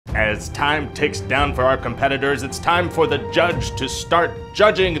as time ticks down for our competitors, it's time for the judge to start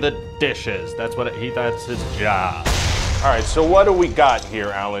judging the dishes. That's his job. All right, so what do we got here,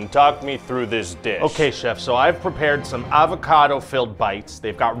 Alan? Talk me through this dish. Okay, chef, so I've prepared some avocado-filled bites.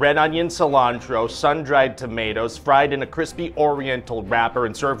 They've got red onion cilantro, sun-dried tomatoes, fried in a crispy oriental wrapper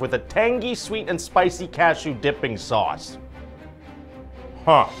and served with a tangy, sweet, and spicy cashew dipping sauce.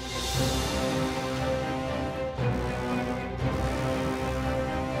 Huh.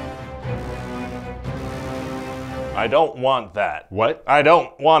 I don't want that. What? I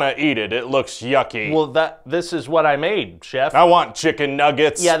don't want to eat it. It looks yucky. Well, this is what I made, chef. I want chicken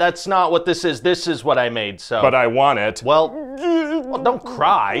nuggets. Yeah, that's not what this is. This is what I made, so. But I want it. Well, don't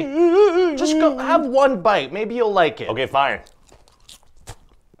cry. Just go have one bite. Maybe you'll like it. Okay, fine.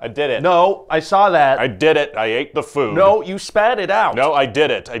 I did it. No, I saw that. I did it. I ate the food. No, you spat it out. No, I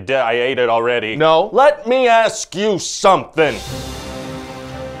did it. I ate it already. No. Let me ask you something.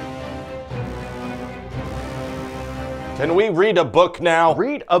 Can we read a book now?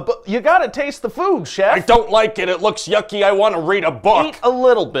 Read a book? You gotta taste the food, chef. I don't like it. It looks yucky. I want to read a book. Eat a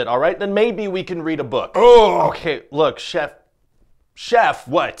little bit, all right? Then maybe we can read a book. Oh. Okay, look, chef. Chef.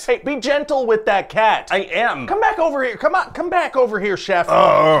 What? Hey, be gentle with that cat. I am. Come back over here. Come on, come back over here, chef.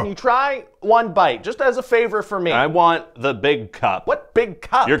 Can you try one bite, just as a favor for me? I want the big cup. What big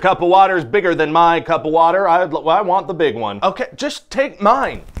cup? Your cup of water is bigger than my cup of water. I want the big one. Okay, just take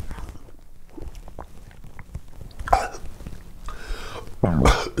mine.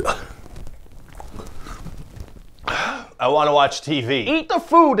 I want to watch TV. Eat the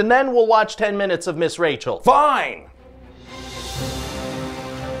food and then we'll watch 10 minutes of Miss Rachel. Fine!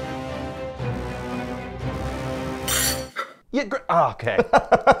 Okay.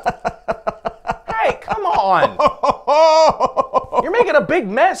 Hey, come on! You're making a big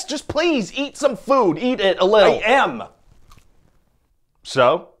mess. Just please eat some food. Eat it a little. I am.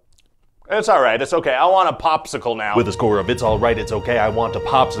 So? It's all right. It's okay. I want a popsicle now. With a score of it's all right, it's okay, I want a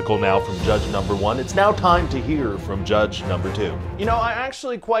popsicle now from judge number 1, it's now time to hear from judge number 2. You know, I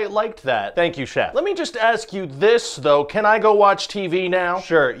actually quite liked that. Thank you, chef. Let me just ask you this, though. Can I go watch TV now?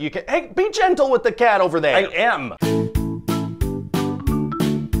 Sure, you can. Hey, be gentle with the cat over there. I am.